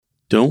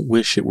Don't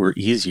wish it were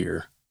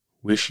easier.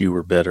 Wish you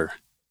were better.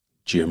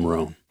 Jim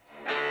Rohn.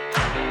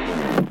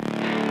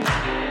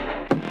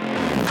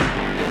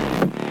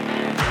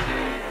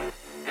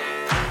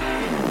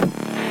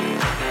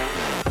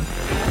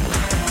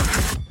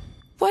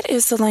 What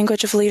is the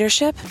language of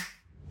leadership?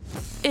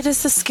 It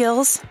is the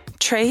skills,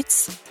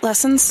 traits,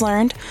 lessons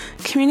learned,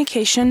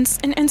 communications,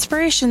 and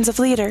inspirations of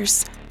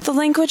leaders. The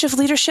Language of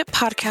Leadership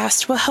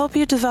podcast will help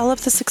you develop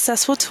the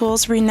successful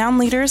tools renowned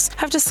leaders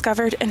have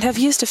discovered and have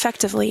used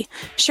effectively,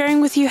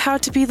 sharing with you how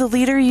to be the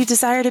leader you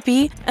desire to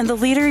be and the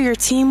leader your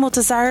team will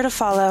desire to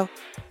follow.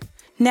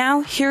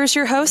 Now, here's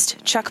your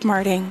host, Chuck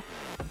Marting.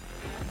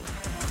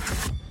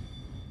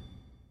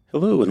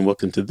 Hello, and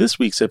welcome to this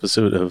week's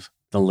episode of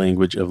The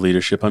Language of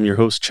Leadership. I'm your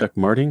host, Chuck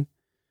Marting,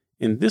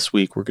 and this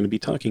week we're going to be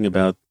talking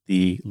about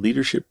the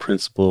leadership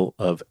principle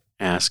of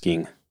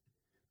asking.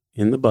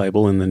 In the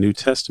Bible, in the New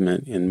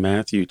Testament, in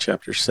Matthew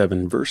chapter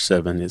 7, verse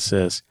 7, it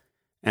says,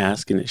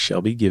 "Ask, and it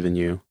shall be given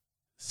you.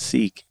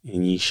 Seek,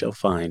 and ye shall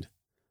find.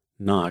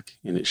 Knock,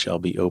 and it shall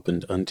be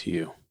opened unto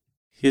you."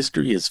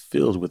 History is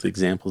filled with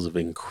examples of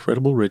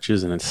incredible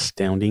riches and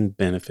astounding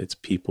benefits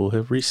people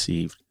have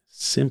received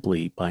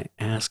simply by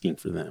asking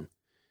for them.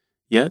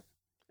 Yet,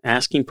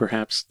 asking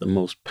perhaps the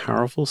most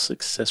powerful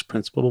success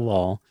principle of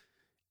all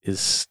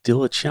is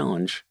still a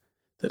challenge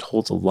that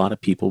holds a lot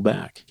of people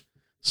back.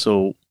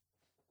 So,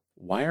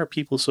 why are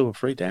people so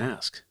afraid to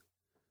ask?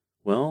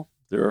 Well,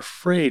 they're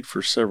afraid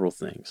for several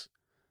things.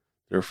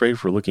 They're afraid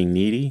for looking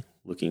needy,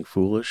 looking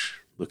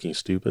foolish, looking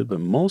stupid, but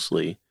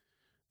mostly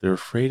they're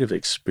afraid of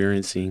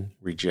experiencing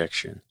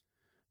rejection.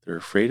 They're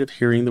afraid of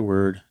hearing the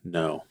word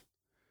no.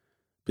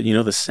 But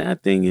the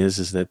sad thing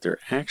is that they're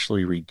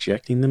actually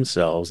rejecting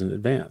themselves in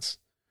advance.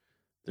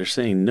 They're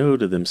saying no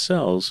to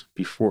themselves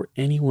before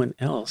anyone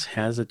else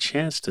has a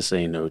chance to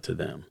say no to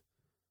them.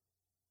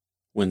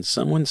 When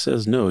someone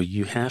says no,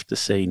 you have to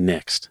say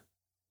next.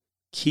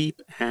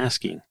 Keep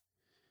asking.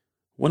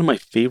 One of my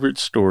favorite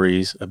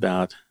stories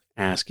about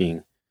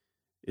asking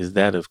is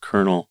that of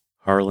Colonel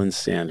Harlan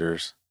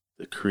Sanders,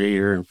 the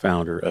creator and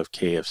founder of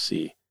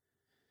KFC.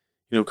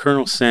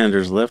 Colonel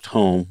Sanders left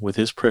home with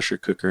his pressure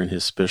cooker and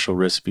his special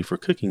recipe for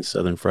cooking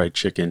Southern fried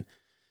chicken,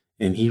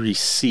 and he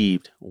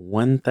received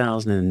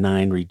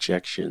 1,009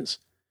 rejections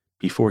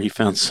before he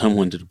found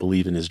someone to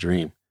believe in his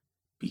dream.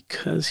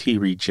 Because he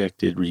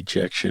rejected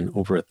rejection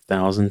over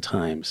 1,000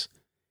 times,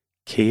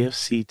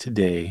 KFC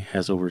today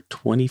has over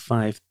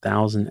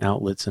 25,000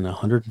 outlets in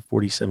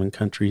 147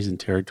 countries and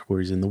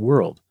territories in the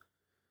world.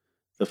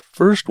 The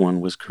first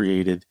one was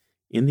created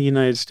in the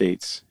United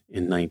States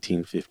in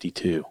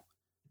 1952.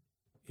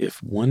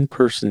 If one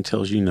person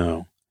tells you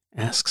no,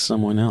 ask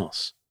someone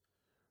else.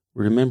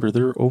 Remember,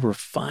 there are over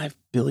 5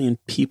 billion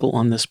people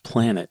on this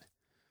planet.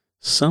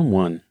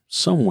 Someone,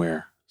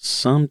 somewhere,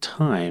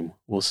 sometime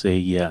will say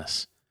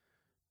yes.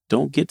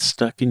 Don't get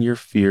stuck in your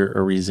fear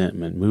or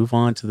resentment. Move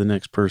on to the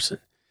next person.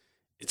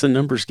 It's a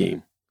numbers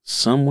game.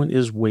 Someone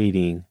is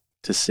waiting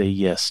to say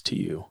yes to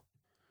you.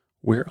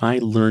 Where I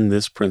learned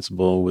this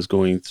principle was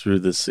going through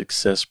the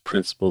Success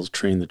Principles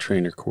Train the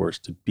Trainer course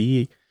to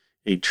be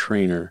a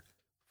trainer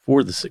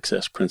for the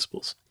Success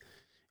Principles.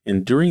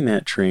 And during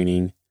that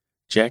training,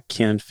 Jack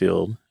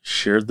Canfield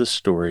shared the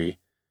story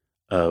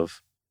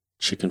of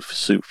Chicken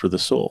Soup for the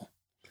Soul.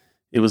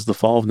 It was the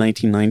fall of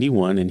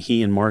 1991, and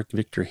he and Mark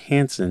Victor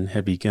Hansen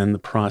had begun the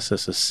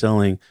process of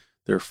selling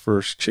their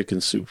first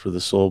Chicken Soup for the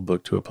Soul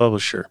book to a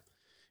publisher.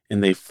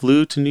 And they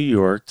flew to New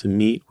York to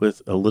meet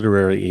with a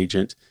literary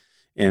agent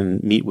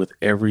and meet with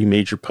every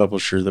major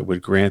publisher that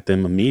would grant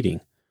them a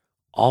meeting.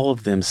 All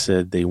of them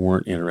said they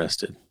weren't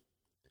interested.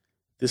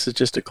 This is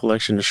just a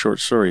collection of short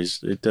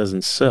stories. It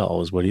doesn't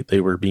sell, is what they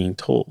were being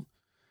told.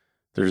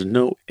 There's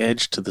no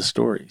edge to the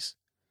stories.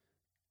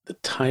 The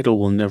title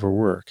will never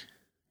work.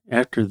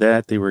 After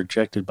that, they were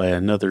rejected by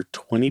another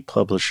 20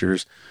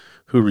 publishers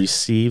who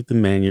received the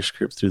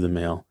manuscript through the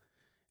mail.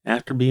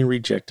 After being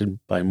rejected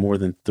by more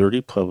than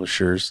 30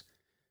 publishers,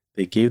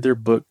 they gave their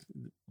book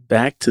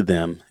back to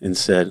them and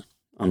said,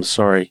 "I'm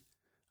sorry,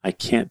 I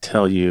can't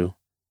tell you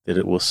that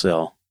it will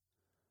sell."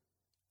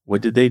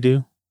 What did they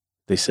do?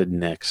 They said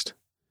next.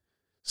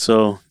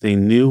 So they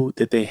knew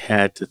that they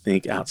had to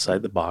think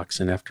outside the box,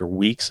 and after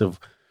weeks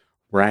of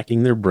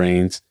racking their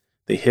brains,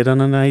 they hit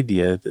on an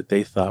idea that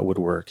they thought would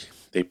work.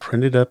 They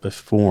printed up a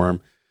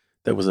form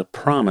that was a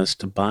promise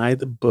to buy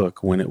the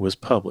book when it was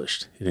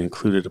published. It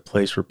included a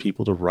place for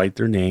people to write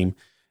their name,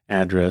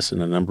 address,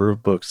 and a number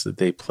of books that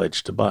they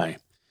pledged to buy.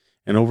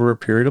 And over a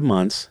period of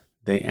months,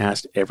 they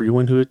asked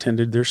everyone who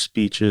attended their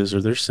speeches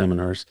or their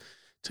seminars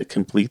to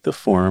complete the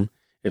form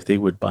if they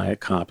would buy a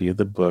copy of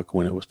the book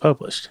when it was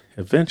published.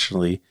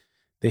 Eventually,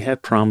 they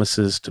had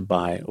promises to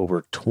buy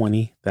over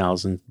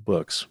 20,000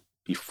 books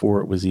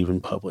before it was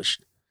even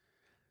published.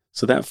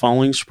 So that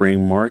following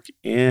spring, Mark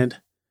and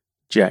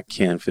Jack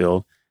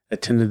Canfield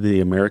attended the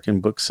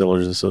American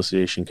Booksellers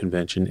Association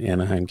convention in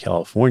Anaheim,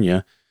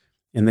 California,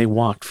 and they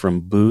walked from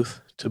booth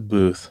to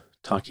booth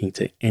talking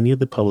to any of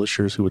the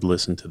publishers who would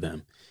listen to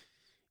them.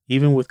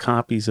 Even with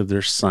copies of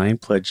their signed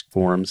pledge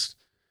forms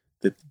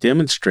that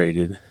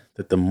demonstrated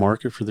that the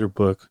market for their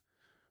book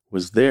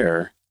was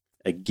there,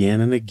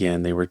 again and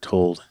again they were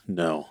told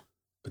no,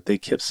 but they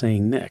kept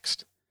saying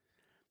next.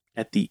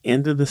 At the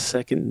end of the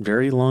second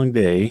very long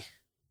day,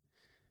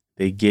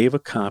 they gave a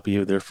copy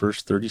of their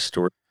first 30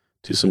 stories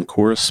to some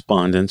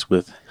correspondents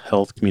with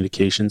Health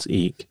Communications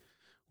Inc.,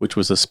 which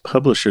was a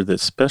publisher that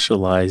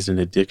specialized in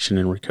addiction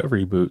and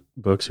recovery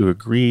books, who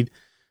agreed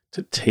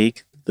to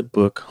take the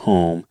book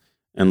home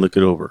and look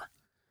it over.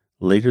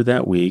 Later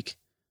that week,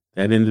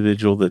 that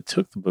individual that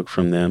took the book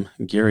from them,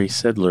 Gary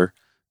Sedler,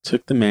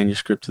 took the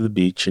manuscript to the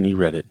beach and he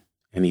read it,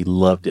 and he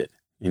loved it,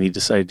 and he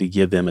decided to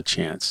give them a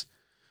chance.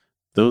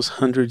 Those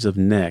hundreds of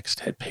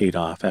next had paid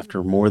off.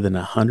 After more than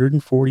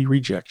 140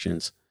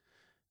 rejections,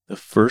 the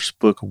first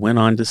book went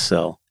on to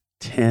sell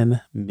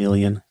 10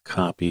 million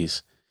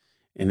copies,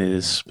 and it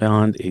has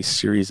spawned a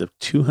series of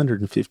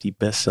 250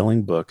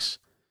 best-selling books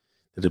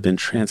that have been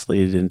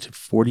translated into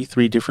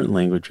 43 different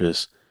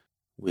languages,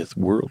 with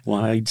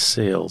worldwide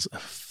sales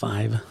of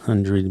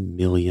 500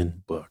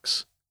 million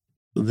books.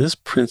 This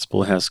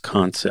principle has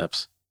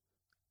concepts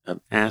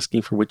of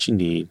asking for what you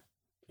need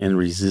and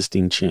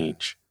resisting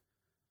change.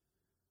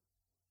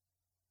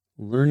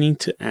 Learning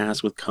to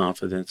ask with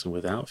confidence and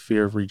without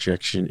fear of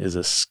rejection is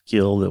a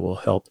skill that will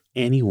help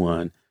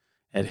anyone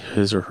at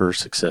his or her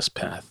success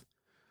path.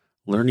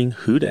 Learning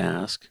who to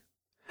ask,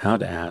 how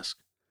to ask,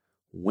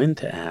 when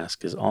to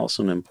ask is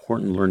also an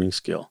important learning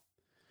skill.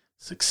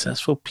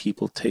 Successful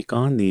people take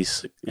on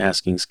these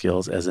asking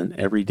skills as an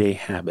everyday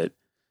habit,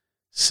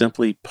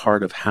 simply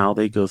part of how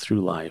they go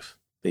through life.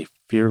 They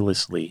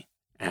fearlessly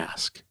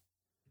ask.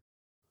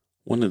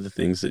 One of the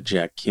things that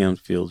Jack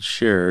Canfield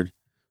shared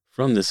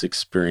from this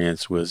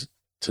experience was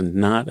to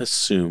not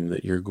assume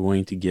that you're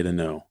going to get a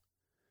no.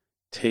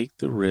 Take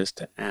the risk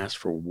to ask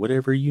for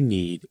whatever you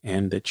need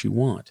and that you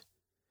want.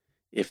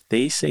 If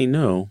they say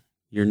no,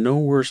 you're no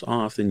worse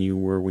off than you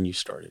were when you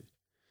started.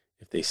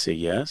 If they say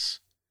yes,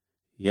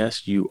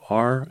 you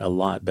are a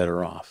lot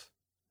better off.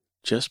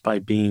 Just by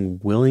being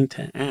willing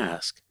to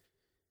ask,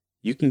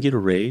 you can get a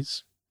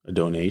raise, a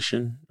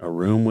donation, a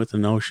room with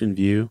an ocean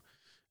view,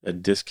 a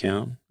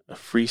discount, a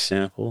free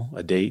sample,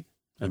 a date,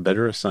 a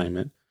better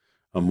assignment,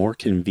 a more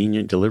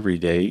convenient delivery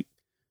date,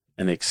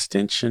 an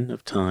extension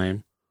of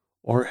time,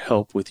 or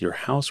help with your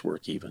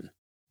housework even.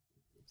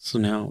 So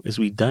now, as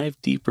we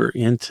dive deeper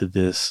into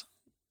this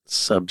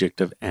subject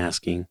of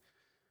asking,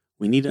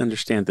 we need to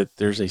understand that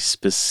there's a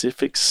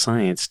specific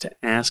science to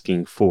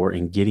asking for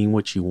and getting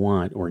what you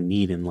want or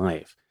need in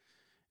life.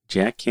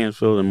 Jack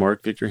Canfield and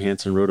Mark Victor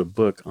Hansen wrote a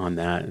book on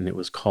that, and it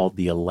was called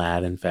The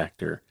Aladdin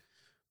Factor.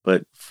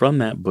 But from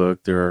that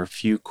book, there are a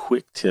few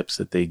quick tips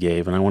that they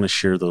gave, and I want to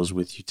share those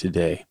with you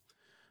today.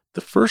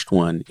 The first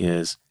one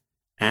is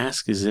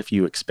ask as if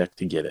you expect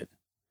to get it.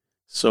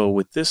 So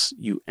with this,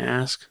 you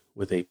ask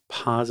with a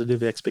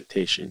positive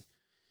expectation.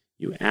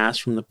 You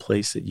ask from the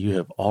place that you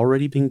have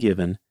already been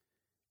given.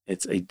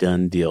 It's a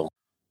done deal.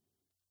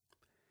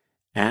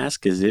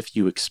 Ask as if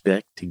you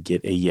expect to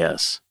get a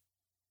yes.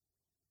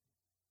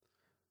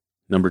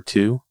 Number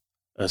 2,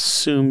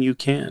 assume you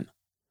can.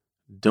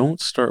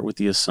 Don't start with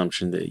the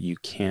assumption that you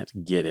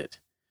can't get it.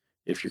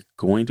 If you're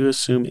going to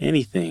assume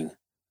anything,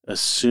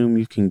 assume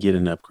you can get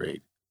an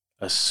upgrade.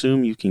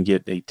 Assume you can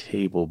get a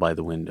table by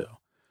the window.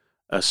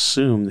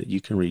 Assume that you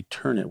can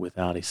return it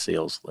without a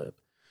sales slip.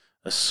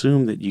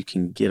 Assume that you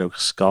can get a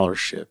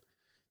scholarship,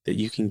 that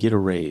you can get a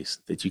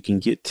raise, that you can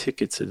get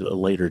tickets at a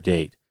later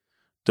date.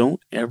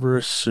 Don't ever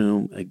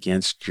assume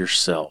against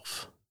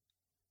yourself.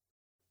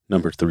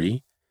 Number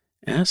 3,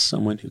 ask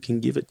someone who can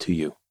give it to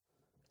you.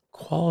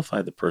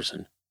 Qualify the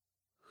person.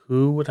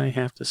 Who would I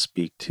have to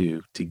speak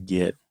to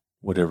get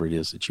whatever it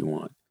is that you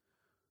want?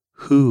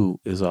 Who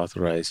is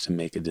authorized to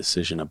make a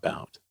decision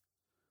about?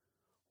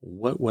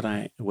 What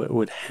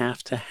would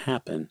have to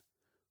happen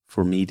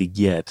for me to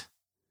get,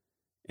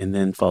 and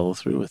then follow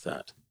through with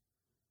that?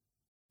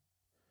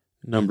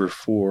 Number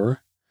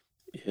 4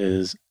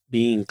 is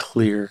being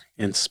clear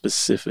and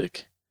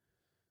specific.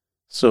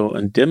 So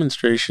a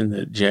demonstration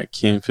that Jack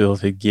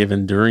Canfield had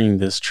given during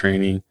this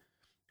training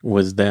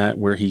was that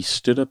where he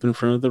stood up in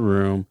front of the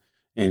room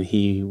and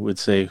he would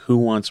say, "Who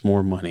wants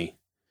more money?"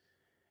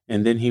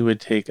 And then he would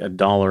take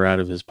 $1 out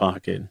of his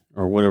pocket,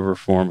 or whatever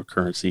form of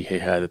currency he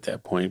had at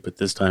that point, but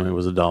this time it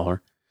was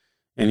 $1.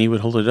 And he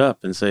would hold it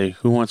up and say,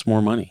 "Who wants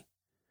more money?"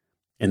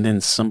 And then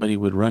somebody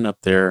would run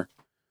up there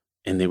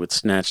and they would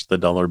snatch the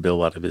dollar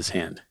bill out of his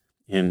hand.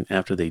 And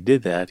after they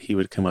did that, he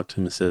would come up to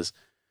him and says,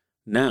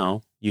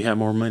 "Now you have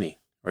more money.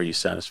 Are you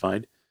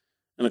satisfied?"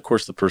 And of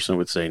course the person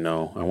would say,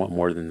 "No, I want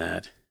more than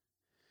that."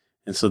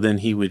 And so then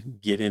he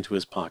would get into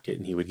his pocket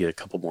and he would get a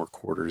couple more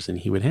quarters and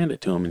he would hand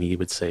it to him and he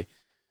would say,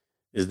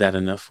 "Is that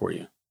enough for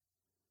you?"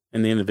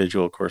 And the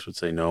individual, of course, would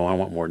say, "No, I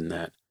want more than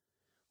that."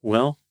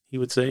 Well, he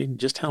would say,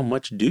 "Just how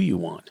much do you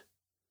want?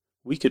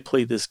 We could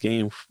play this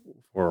game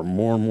for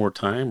more and more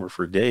time or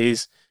for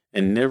days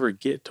and never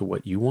get to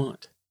what you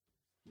want."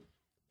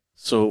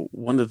 So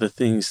one of the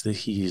things that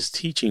he is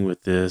teaching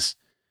with this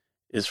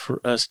is for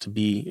us to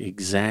be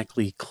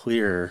exactly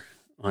clear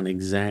on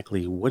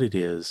exactly what it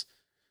is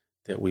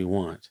that we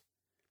want.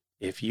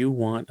 If you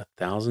want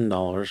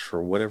 $1,000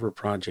 for whatever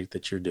project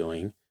that you're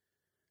doing,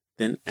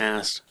 then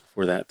ask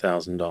for that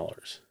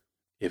 $1,000.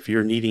 If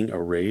you're needing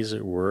a raise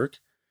at work,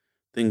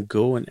 then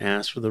go and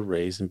ask for the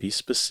raise and be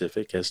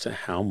specific as to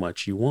how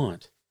much you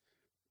want.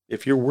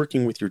 If you're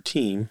working with your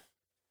team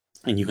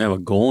and you have a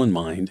goal in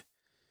mind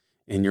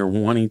and you're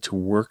wanting to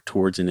work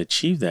towards and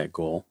achieve that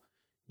goal,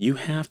 you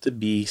have to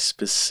be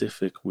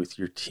specific with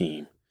your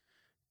team,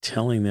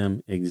 telling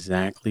them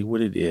exactly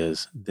what it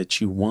is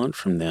that you want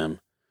from them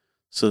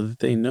so that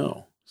they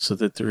know, so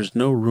that there's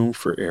no room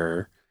for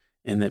error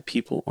and that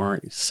people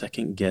aren't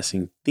second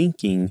guessing,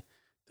 thinking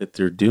that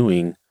they're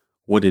doing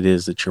what it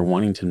is that you're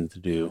wanting them to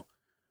do,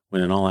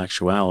 when in all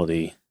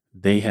actuality,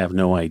 they have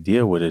no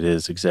idea what it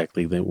is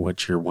exactly that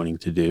what you're wanting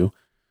to do.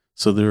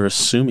 So they're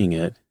assuming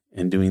it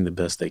and doing the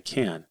best they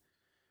can.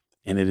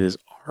 And it is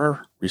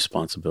our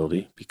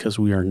responsibility, because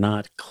we are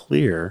not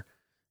clear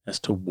as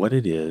to what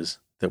it is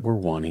that we're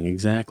wanting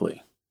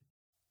exactly.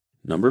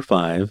 Number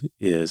 5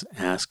 is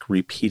ask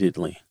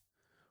repeatedly.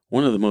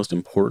 One of the most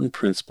important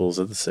principles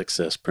of the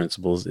success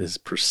principles is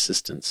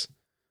persistence,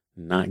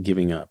 not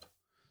giving up.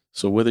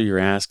 So whether you're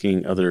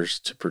asking others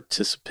to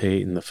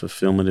participate in the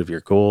fulfillment of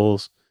your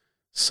goals,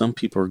 some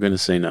people are going to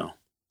say no.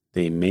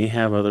 They may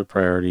have other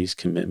priorities,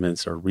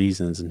 commitments, or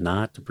reasons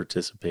not to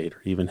participate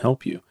or even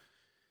help you.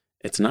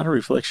 It's not a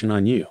reflection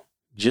on you.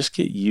 Just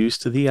get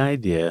used to the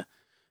idea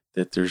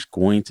that there's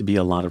going to be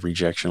a lot of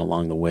rejection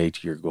along the way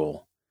to your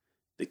goal.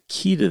 The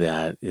key to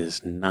that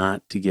is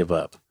not to give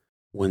up.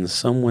 When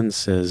someone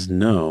says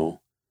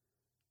no,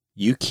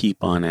 you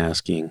keep on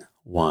asking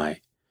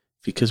why.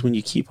 Because when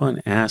you keep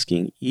on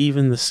asking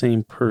even the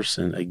same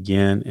person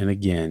again and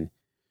again,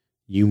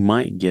 you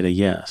might get a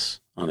yes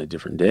on a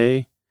different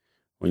day,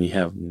 when you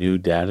have new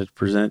data to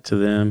present to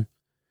them,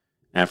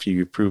 after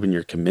you've proven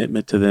your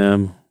commitment to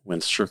them,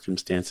 when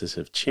circumstances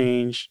have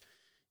changed,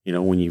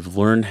 when you've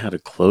learned how to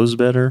close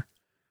better,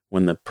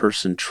 when the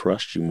person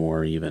trusts you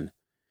more even.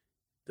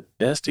 The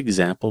best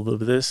example of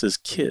this is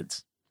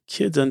kids.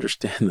 Kids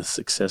understand the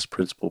success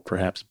principle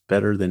perhaps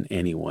better than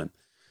anyone.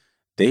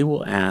 They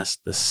will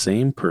ask the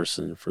same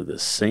person for the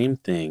same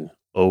thing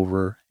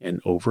over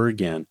and over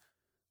again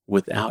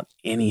without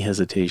any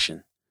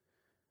hesitation.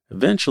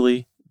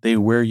 Eventually, they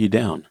wear you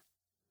down.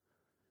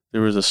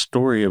 There was a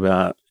story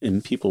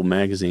in People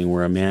magazine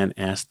where a man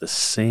asked the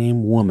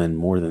same woman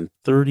more than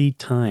 30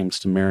 times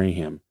to marry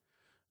him.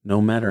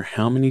 No matter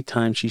how many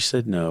times she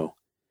said no,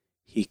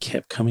 he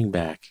kept coming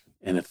back,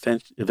 and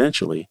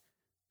eventually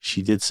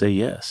she did say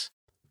yes.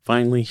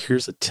 Finally,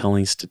 here's a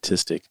telling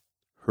statistic.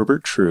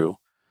 Herbert True,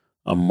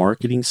 a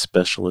marketing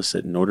specialist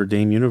at Notre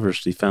Dame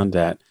University, found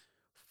that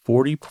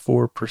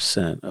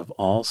 44% of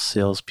all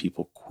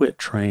salespeople quit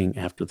trying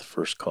after the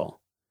first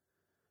call.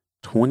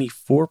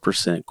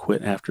 24%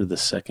 quit after the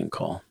second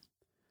call.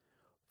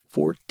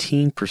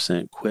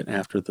 14% quit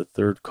after the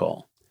third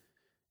call.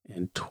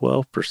 And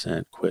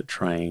 12% quit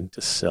trying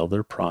to sell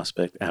their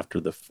prospect after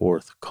the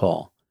fourth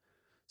call.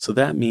 So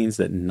that means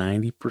that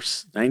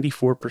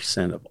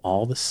 94% of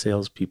all the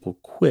salespeople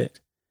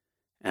quit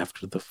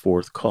after the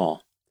fourth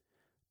call.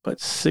 But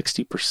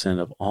 60%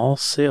 of all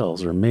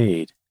sales are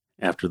made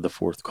after the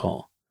fourth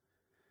call.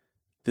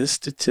 This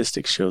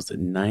statistic shows that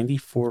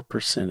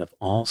 94% of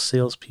all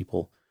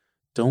salespeople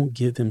don't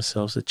give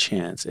themselves a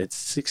chance at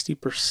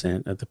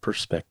 60% of the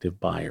prospective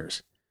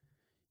buyers.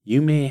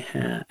 You may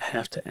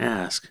have to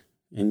ask,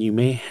 and you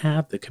may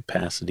have the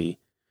capacity,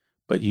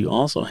 but you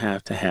also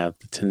have to have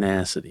the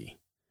tenacity.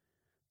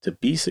 To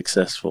be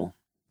successful,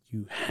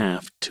 you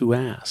have to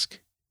ask.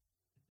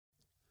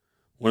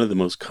 One of the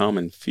most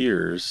common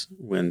fears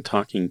when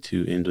talking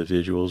to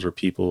individuals or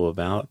people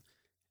about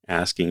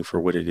asking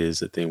for what it is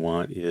that they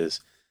want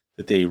is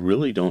that they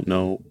really don't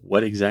know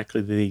what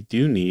exactly they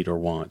do need or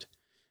want.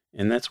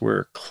 And that's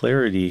where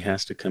clarity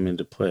has to come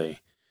into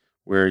play,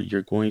 where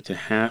you're going to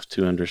have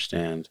to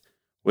understand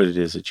what it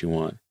is that you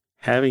want.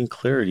 Having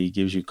clarity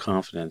gives you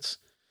confidence,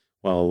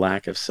 while a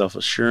lack of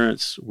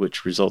self-assurance,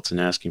 which results in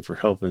asking for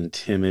help in a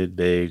timid,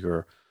 vague,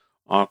 or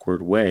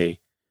awkward way,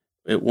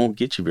 it won't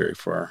get you very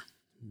far.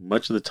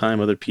 Much of the time,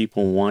 other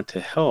people want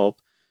to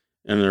help,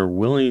 and they're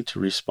willing to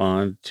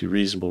respond to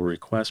reasonable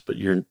requests, but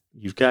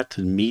you've got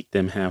to meet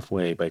them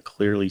halfway by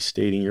clearly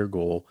stating your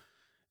goal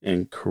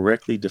and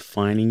correctly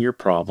defining your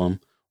problem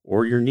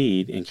or your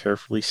need and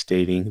carefully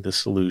stating the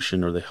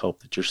solution or the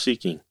help that you're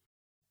seeking.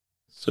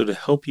 So to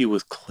help you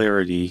with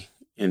clarity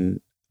in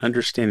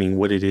understanding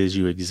what it is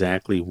you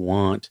exactly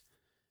want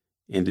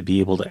and to be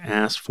able to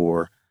ask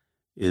for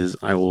is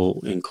I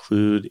will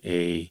include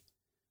a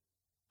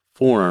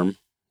form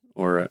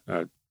or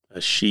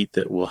a sheet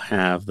that will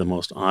have the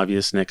most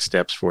obvious next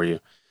steps for you,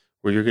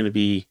 where you're going to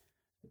be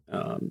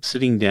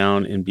sitting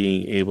down and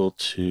being able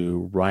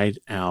to write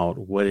out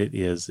what it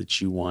is that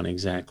you want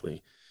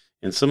exactly.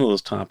 And some of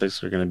those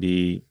topics are going to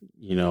be,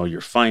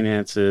 your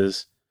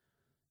finances,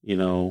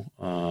 your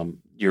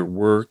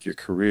work, your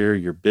career,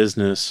 your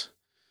business,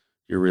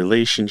 your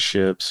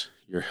relationships,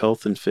 your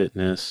health and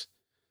fitness,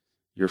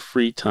 your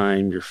free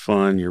time, your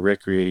fun, your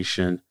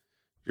recreation,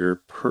 your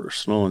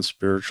personal and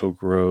spiritual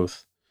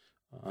growth,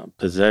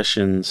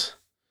 possessions,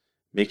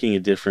 making a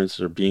difference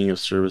or being of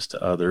service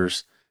to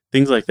others,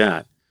 things like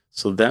that.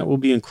 So that will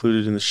be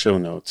included in the show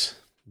notes.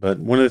 But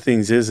one of the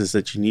things is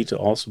that you need to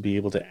also be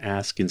able to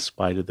ask in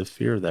spite of the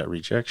fear of that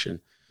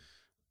rejection.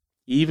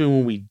 Even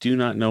when we do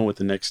not know what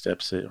the next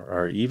steps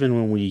are, even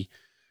when we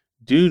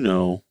do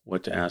know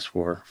what to ask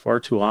for, far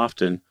too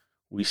often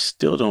we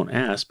still don't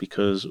ask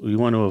because we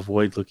want to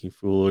avoid looking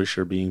foolish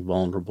or being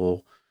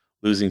vulnerable,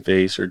 losing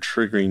face, or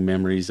triggering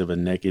memories of a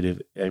negative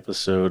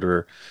episode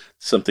or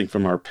something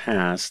from our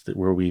past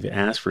where we've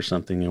asked for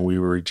something and we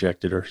were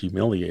rejected or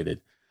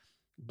humiliated.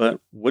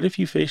 But what if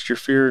you faced your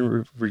fear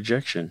and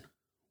rejection?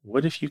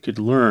 What if you could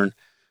learn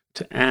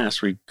to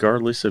ask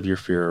regardless of your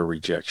fear or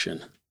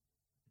rejection?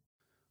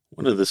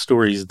 One of the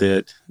stories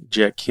that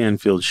Jack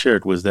Canfield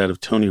shared was that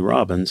of Tony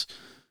Robbins,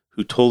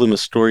 who told him a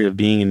story of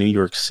being in New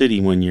York City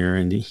one year,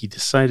 and he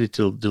decided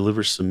to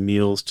deliver some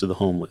meals to the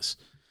homeless.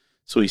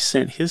 So he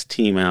sent his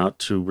team out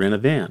to rent a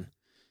van,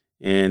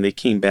 and they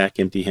came back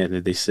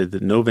empty-handed. They said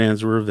that no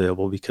vans were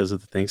available because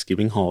of the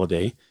Thanksgiving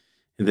holiday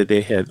and that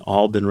they had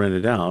all been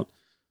rented out.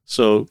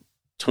 So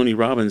Tony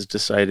Robbins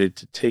decided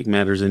to take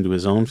matters into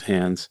his own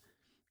hands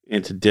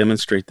and to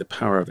demonstrate the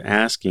power of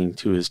asking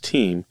to his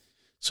team.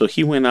 So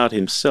he went out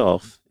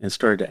himself and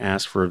started to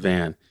ask for a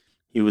van.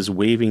 He was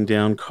waving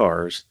down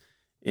cars,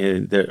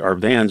 or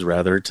vans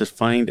rather, to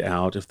find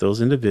out if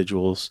those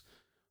individuals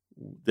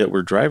that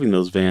were driving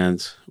those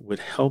vans would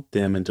help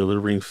them in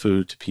delivering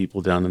food to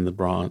people down in the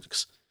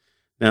Bronx.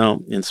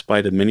 Now, in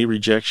spite of many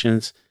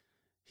rejections,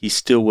 he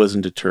still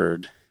wasn't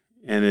deterred.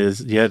 And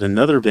as yet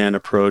another van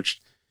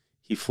approached,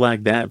 he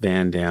flagged that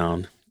van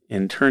down,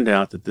 and it turned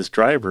out that this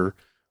driver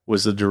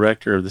was the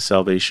director of the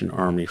Salvation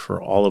Army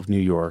for all of New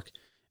York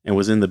and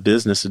was in the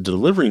business of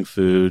delivering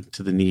food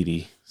to the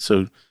needy.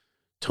 So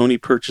Tony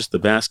purchased the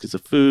baskets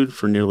of food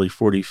for nearly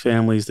 40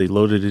 families. They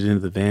loaded it into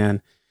the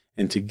van,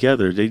 and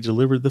together they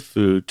delivered the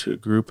food to a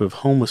group of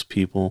homeless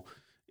people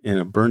in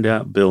a burned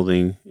out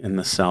building in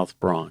the South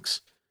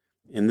Bronx.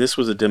 And this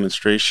was a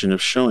demonstration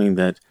of showing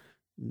that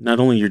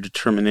not only your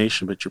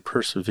determination, but your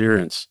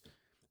perseverance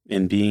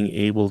in being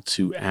able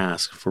to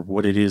ask for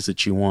what it is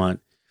that you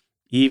want,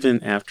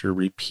 even after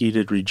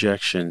repeated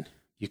rejection,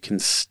 you can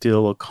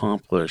still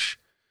accomplish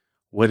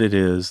what it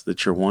is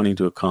that you're wanting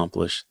to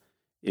accomplish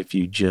if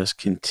you just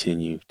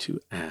continue to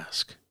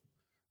ask.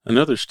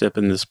 Another step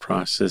in this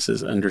process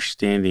is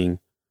understanding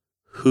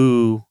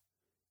who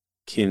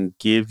can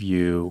give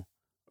you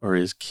or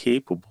is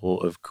capable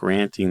of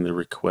granting the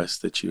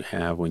request that you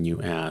have when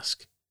you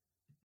ask.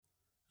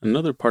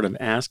 Another part of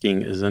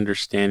asking is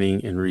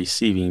understanding and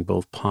receiving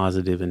both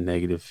positive and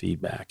negative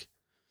feedback.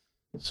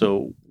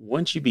 So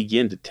once you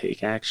begin to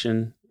take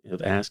action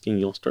of asking,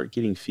 you'll start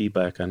getting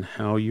feedback on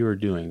how you are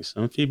doing.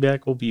 Some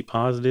feedback will be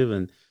positive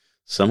and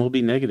some will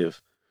be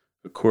negative.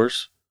 Of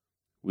course,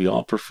 we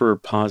all prefer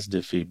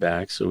positive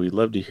feedback, so we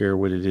love to hear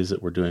what it is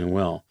that we're doing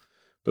well.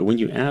 But when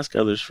you ask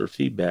others for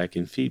feedback,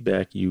 and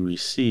feedback you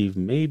receive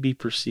may be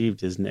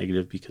perceived as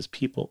negative because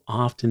people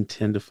often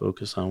tend to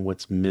focus on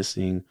what's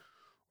missing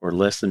or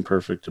less than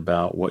perfect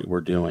about what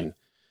we're doing.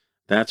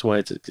 That's why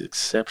it's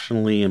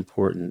exceptionally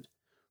important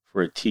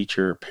for a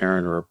teacher, a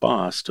parent, or a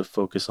boss to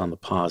focus on the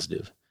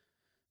positive.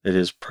 That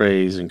is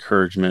praise,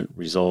 encouragement,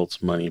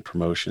 results, money,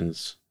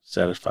 promotions,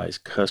 satisfies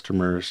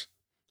customers,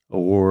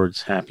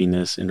 awards,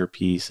 happiness, inner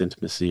peace,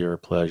 intimacy, or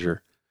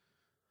pleasure.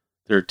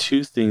 There are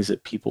two things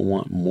that people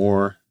want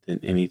more than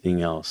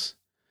anything else,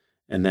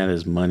 and that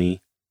is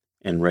money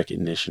and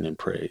recognition and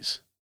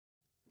praise.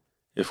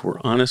 If we're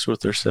honest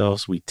with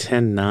ourselves, we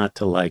tend not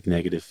to like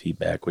negative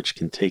feedback, which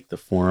can take the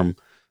form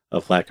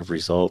of lack of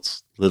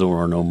results, little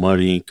or no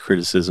money,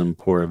 criticism,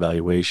 poor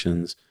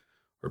evaluations,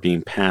 or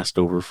being passed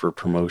over for a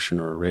promotion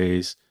or a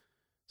raise.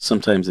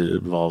 Sometimes it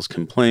involves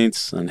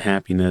complaints,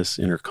 unhappiness,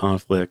 inner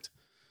conflict,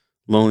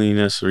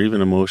 loneliness, or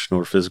even emotional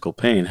or physical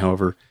pain.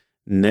 However,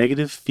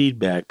 negative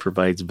feedback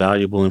provides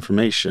valuable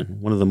information.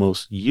 One of the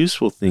most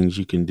useful things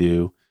you can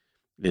do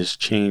is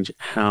change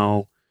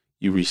how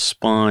you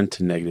respond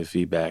to negative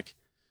feedback.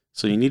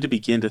 So you need to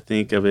begin to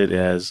think of it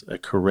as a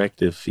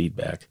corrective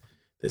feedback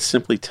that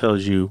simply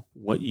tells you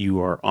what you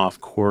are off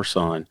course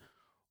on,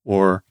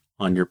 or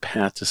on your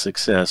path to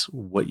success,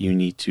 what you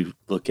need to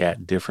look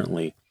at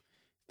differently.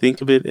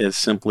 Think of it as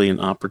simply an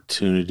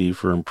opportunity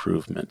for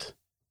improvement.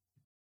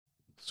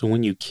 So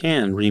when you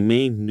can,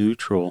 remain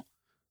neutral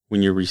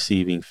when you're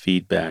receiving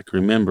feedback.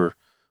 Remember,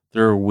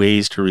 there are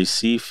ways to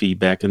receive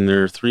feedback, and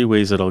there are 3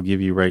 ways that I'll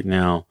give you right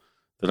now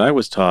that I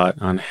was taught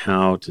on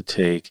how to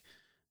take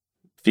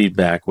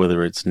feedback,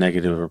 whether it's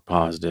negative or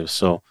positive.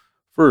 So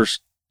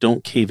first,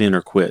 don't cave in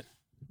or quit.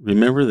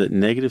 Remember that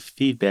negative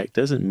feedback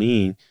doesn't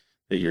mean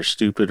that you're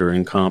stupid or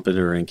incompetent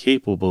or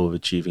incapable of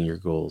achieving your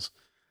goals.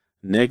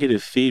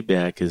 Negative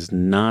feedback is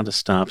not a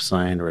stop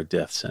sign or a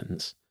death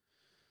sentence.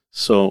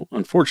 So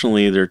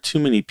unfortunately, there are too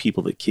many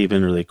people that cave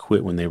in or they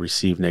quit when they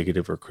receive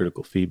negative or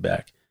critical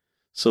feedback.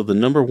 So the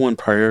number one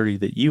priority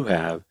that you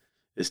have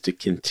is to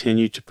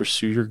continue to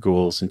pursue your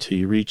goals until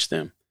you reach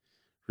them.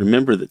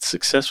 Remember that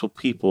successful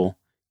people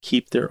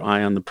keep their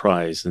eye on the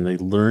prize, and they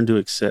learn to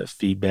accept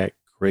feedback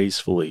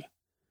gracefully.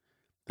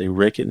 They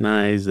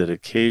recognize that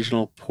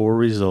occasional poor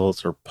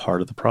results are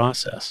part of the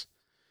process.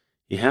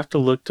 You have to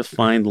look to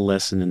find the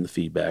lesson in the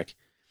feedback,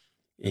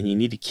 and you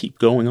need to keep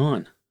going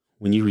on.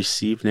 When you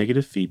receive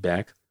negative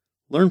feedback,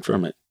 learn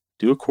from it,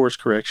 do a course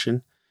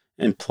correction,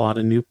 and plot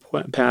a new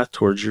path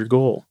towards your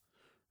goal.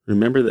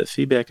 Remember that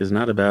feedback is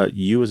not about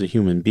you as a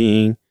human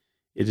being.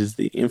 It is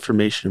the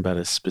information about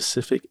a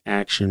specific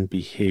action,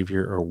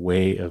 behavior, or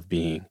way of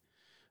being.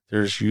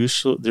 There's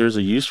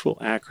a useful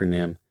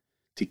acronym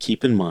to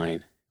keep in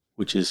mind,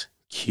 which is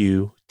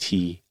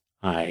QTIP,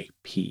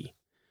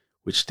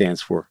 which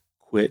stands for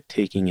quit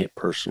taking it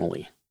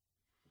personally.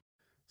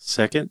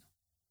 Second,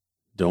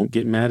 don't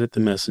get mad at the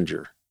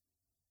messenger.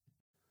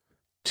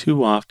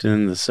 Too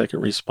often, the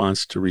second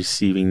response to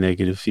receiving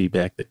negative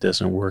feedback that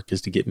doesn't work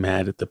is to get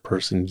mad at the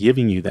person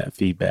giving you that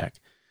feedback.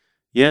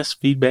 Yes,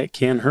 feedback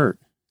can hurt,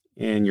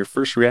 and your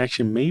first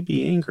reaction may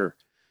be anger.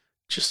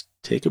 Just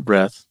take a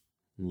breath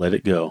and let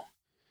it go.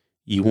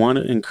 You want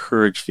to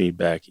encourage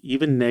feedback,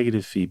 even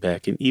negative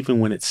feedback, and even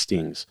when it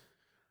stings.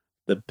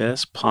 The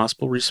best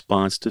possible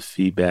response to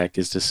feedback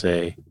is to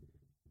say,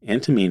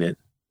 and to mean it,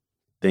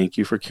 thank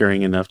you for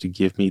caring enough to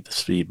give me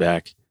this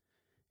feedback.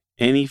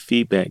 Any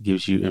feedback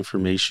gives you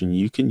information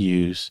you can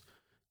use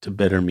to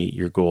better meet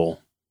your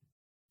goal.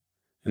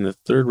 And the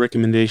third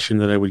recommendation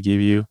that I would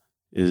give you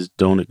is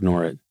don't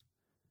ignore it.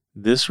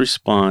 This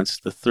response,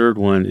 the third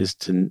one, is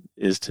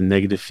to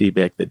negative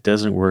feedback that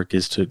doesn't work,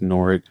 is to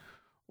ignore it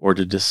or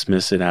to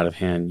dismiss it out of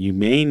hand. You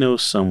may know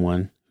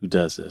someone who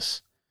does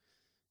this.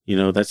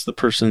 That's the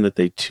person that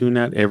they tune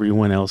out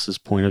everyone else's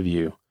point of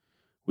view.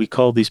 We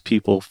call these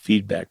people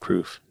feedback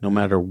proof. No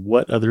matter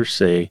what others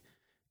say,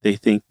 they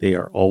think they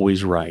are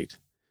always right.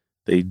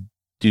 They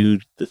do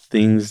the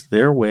things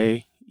their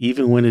way,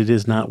 even when it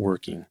is not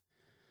working.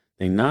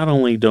 They not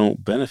only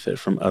don't benefit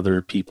from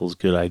other people's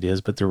good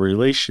ideas, but their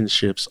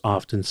relationships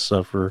often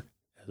suffer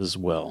as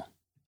well.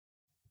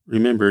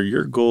 Remember,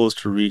 your goal is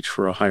to reach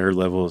for a higher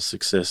level of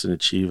success and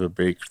achieve a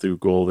breakthrough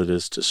goal that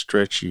is to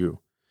stretch you.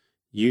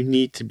 You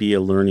need to be a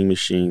learning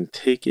machine.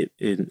 Take it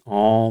in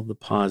all the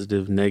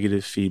positive,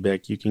 negative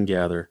feedback you can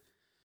gather.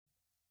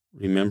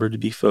 Remember to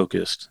be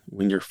focused.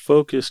 When you're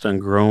focused on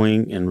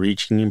growing and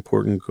reaching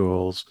important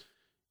goals,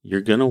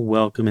 you're going to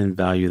welcome and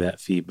value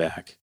that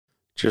feedback.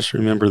 Just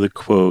remember the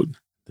quote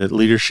that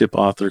leadership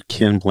author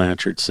Ken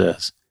Blanchard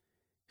says,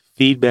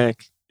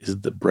 "Feedback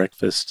is the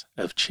breakfast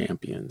of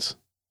champions."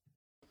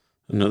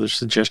 Another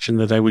suggestion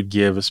that I would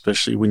give,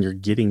 especially when you're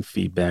getting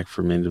feedback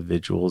from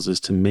individuals, is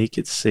to make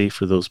it safe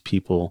for those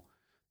people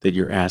that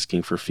you're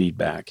asking for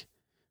feedback.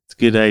 It's a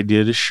good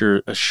idea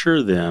to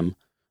assure them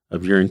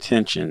of your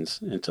intentions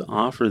and to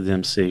offer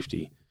them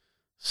safety.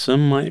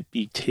 Some might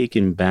be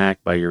taken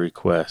back by your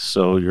request,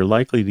 so you're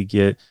likely to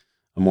get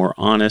a more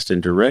honest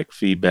and direct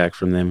feedback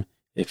from them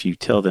if you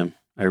tell them,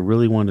 "I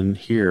really want to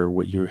hear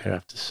what you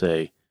have to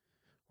say."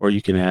 Or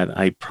you can add,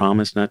 "I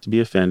promise not to be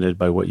offended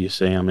by what you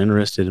say. I'm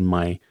interested in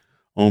my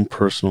own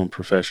personal and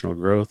professional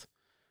growth,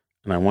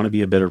 and I want to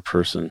be a better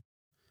person.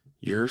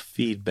 Your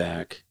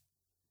feedback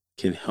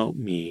can help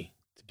me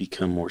to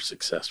become more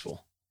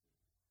successful."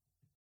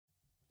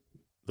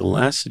 The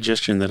last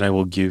suggestion that I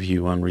will give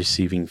you on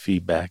receiving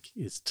feedback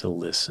is to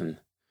listen.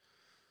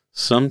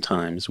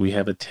 Sometimes we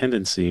have a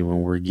tendency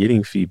when we're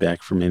getting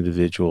feedback from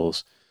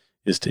individuals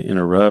is to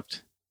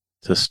interrupt,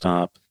 to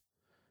stop,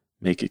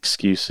 make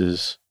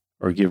excuses,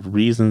 or give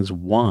reasons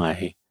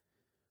why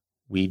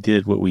we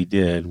did what we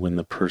did when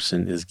the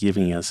person is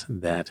giving us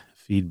that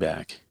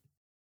feedback.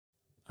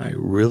 I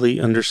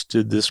really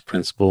understood this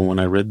principle when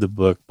I read the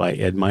book by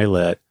Ed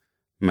Mylett,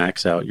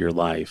 Max Out Your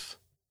Life.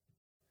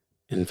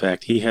 In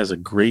fact, he has a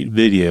great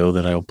video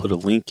that I'll put a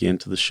link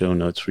into the show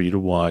notes for you to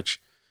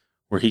watch,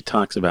 where he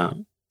talks about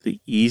the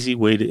easy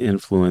way to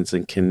influence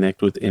and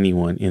connect with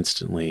anyone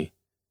instantly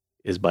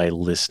is by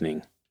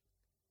listening.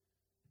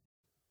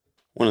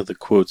 One of the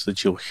quotes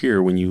that you'll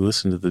hear when you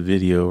listen to the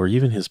video, or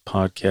even his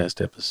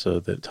podcast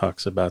episode that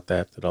talks about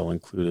that I'll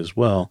include as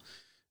well,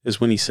 is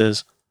when he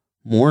says,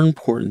 "More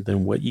important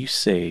than what you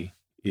say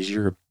is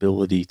your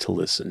ability to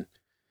listen."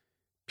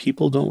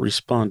 People don't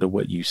respond to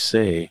what you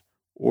say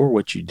or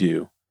what you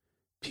do.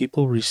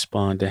 People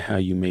respond to how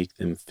you make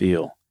them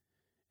feel.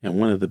 And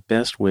one of the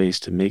best ways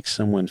to make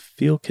someone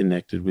feel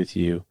connected with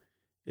you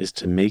is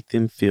to make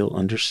them feel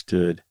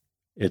understood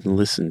and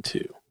listened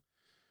to.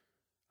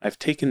 I've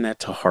taken that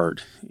to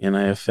heart, and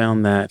I have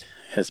found that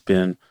has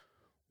been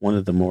one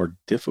of the more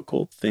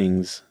difficult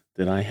things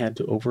that I had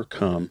to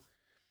overcome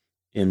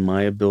in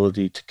my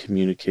ability to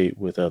communicate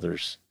with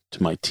others,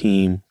 to my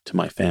team, to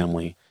my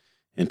family,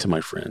 and to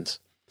my friends.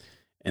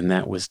 And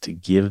that was to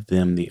give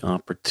them the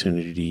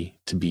opportunity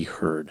to be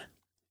heard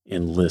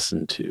and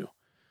listened to.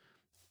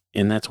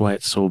 And that's why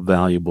it's so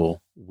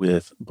valuable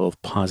with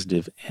both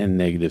positive and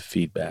negative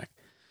feedback,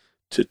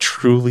 to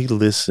truly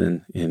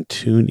listen and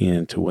tune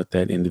in to what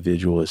that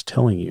individual is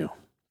telling you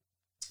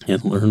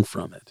and learn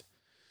from it.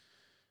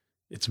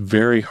 It's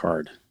very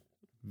hard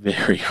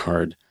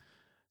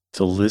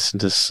to listen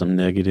to some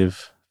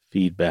negative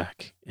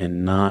feedback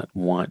and not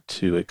want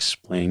to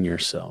explain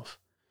yourself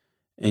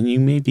And you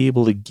may be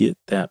able to get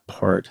that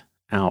part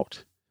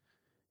out.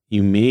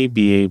 You may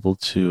be able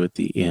to, at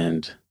the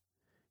end,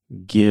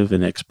 give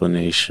an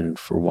explanation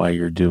for why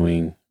you're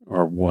doing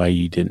or why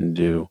you didn't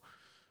do.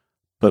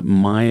 But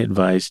my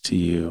advice to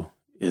you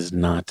is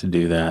not to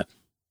do that.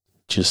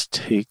 Just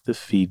take the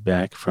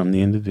feedback from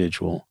the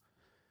individual,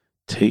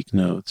 take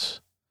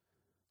notes,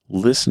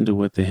 listen to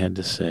what they had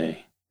to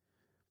say,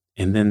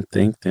 and then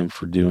thank them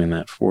for doing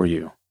that for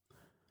you.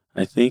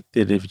 I think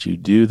that if you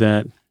do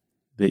that,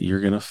 that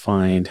you're going to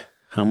find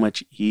how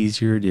much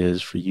easier it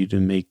is for you to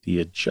make the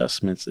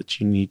adjustments that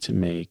you need to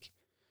make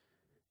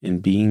in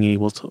being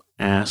able to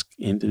ask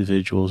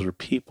individuals or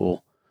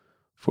people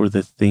for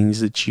the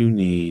things that you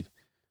need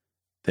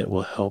that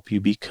will help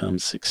you become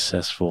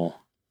successful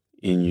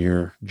in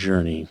your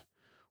journey,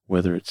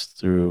 whether it's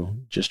through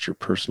just your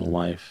personal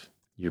life,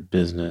 your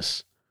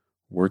business,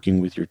 working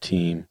with your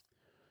team,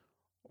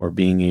 or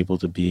being able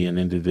to be an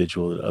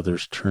individual that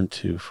others turn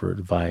to for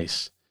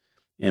advice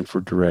and for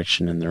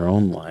direction in their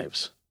own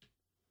lives.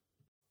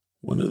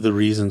 One of the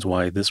reasons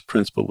why this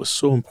principle was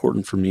so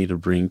important for me to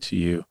bring to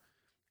you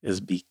is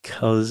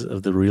because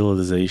of the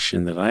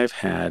realization that I've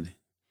had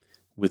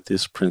with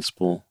this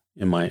principle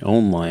in my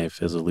own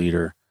life as a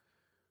leader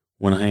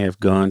when I have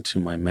gone to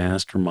my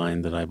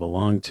mastermind that I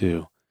belong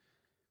to,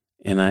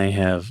 and I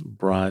have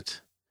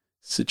brought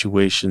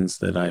situations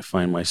that I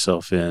find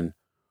myself in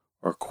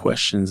or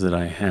questions that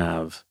I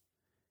have,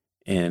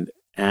 and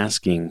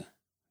asking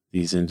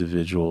these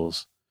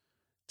individuals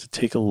to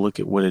take a look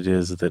at what it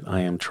is that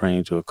I am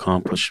trying to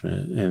accomplish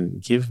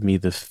and give me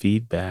the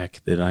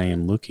feedback that I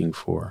am looking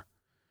for.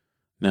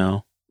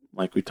 Now,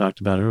 like we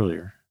talked about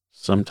earlier,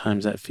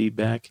 sometimes that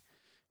feedback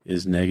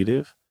is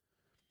negative.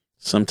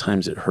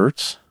 Sometimes it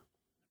hurts.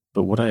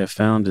 But what I have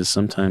found is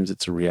sometimes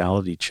it's a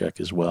reality check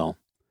as well.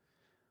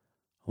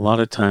 A lot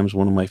of times,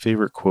 one of my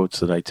favorite quotes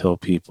that I tell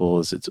people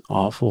is, it's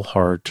awful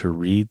hard to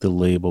read the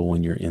label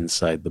when you're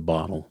inside the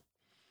bottle.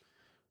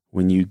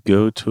 When you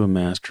go to a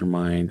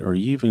mastermind, or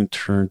you even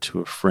turn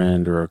to a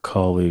friend or a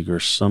colleague or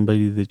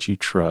somebody that you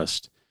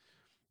trust,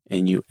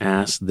 and you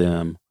ask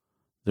them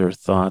their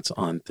thoughts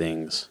on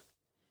things,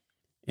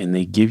 and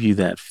they give you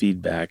that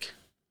feedback,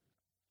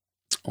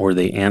 or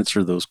they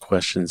answer those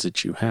questions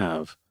that you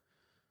have,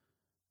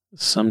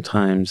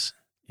 sometimes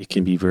it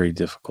can be very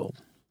difficult.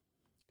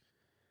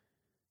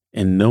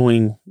 And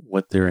knowing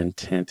what their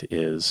intent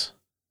is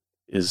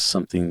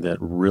something that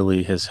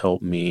really has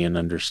helped me in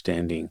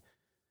understanding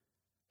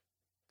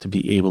to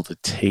be able to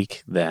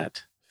take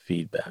that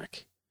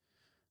feedback,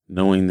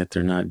 knowing that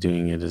they're not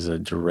doing it as a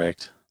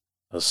direct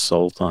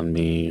assault on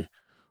me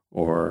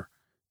or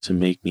to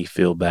make me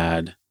feel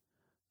bad,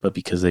 but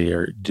because they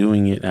are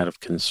doing it out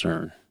of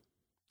concern.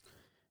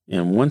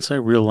 And once I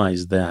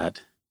realized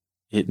that,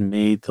 it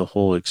made the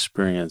whole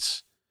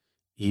experience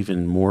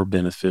even more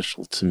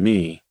beneficial to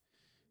me,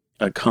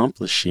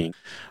 accomplishing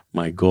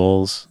my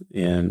goals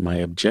and my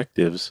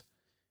objectives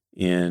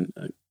in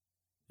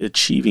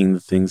achieving the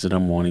things that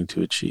I'm wanting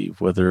to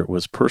achieve, whether it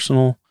was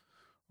personal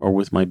or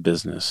with my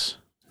business.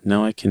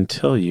 Now I can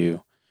tell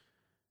you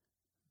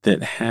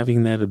that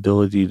having that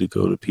ability to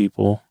go to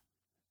people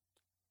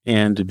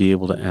and to be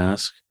able to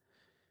ask,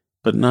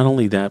 but not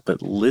only that,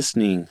 but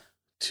listening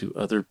to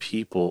other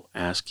people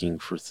asking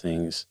for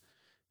things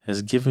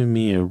has given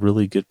me a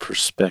really good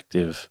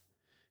perspective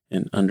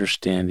and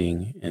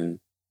understanding and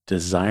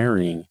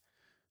desiring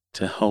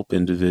to help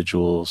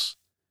individuals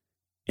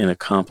in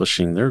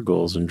accomplishing their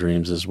goals and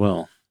dreams as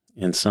well.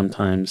 And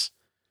sometimes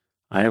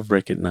I have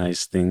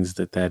recognized things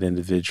that that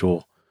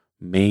individual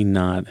may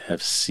not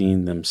have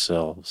seen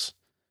themselves.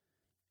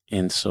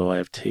 And so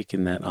I've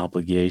taken that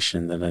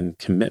obligation, that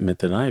commitment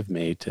that I've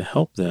made to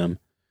help them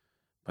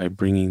by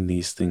bringing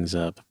these things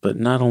up, but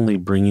not only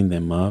bringing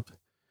them up,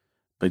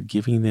 but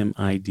giving them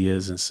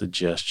ideas and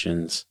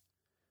suggestions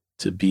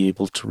to be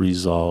able to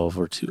resolve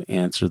or to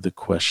answer the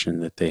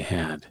question that they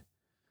had,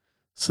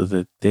 so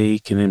that they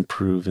can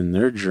improve in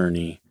their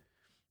journey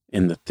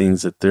and the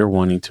things that they're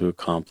wanting to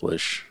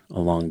accomplish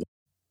along the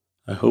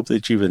way. I hope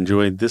that you've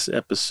enjoyed this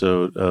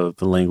episode of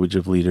The Language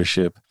of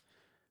Leadership.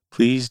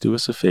 Please do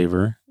us a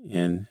favor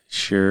and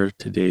share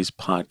today's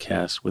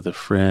podcast with a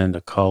friend,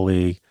 a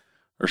colleague,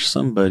 or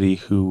somebody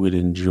who would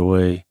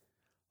enjoy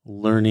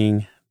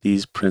learning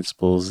these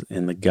principles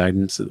and the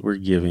guidance that we're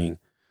giving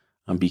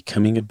on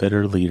becoming a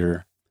better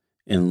leader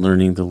and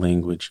learning the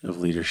language of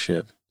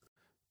leadership.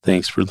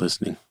 Thanks for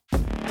listening.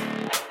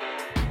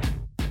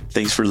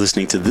 Thanks for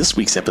listening to this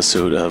week's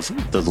episode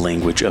of The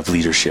Language of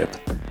Leadership.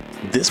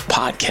 This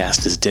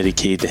podcast is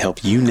dedicated to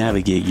help you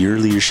navigate your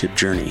leadership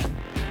journey.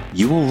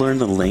 You will learn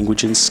the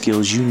language and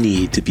skills you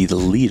need to be the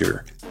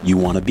leader you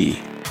want to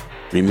be.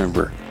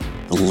 Remember,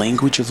 the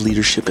language of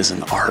leadership is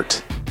an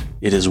art.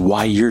 It is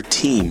why your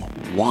team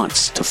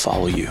wants to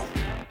follow you.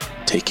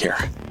 Take care.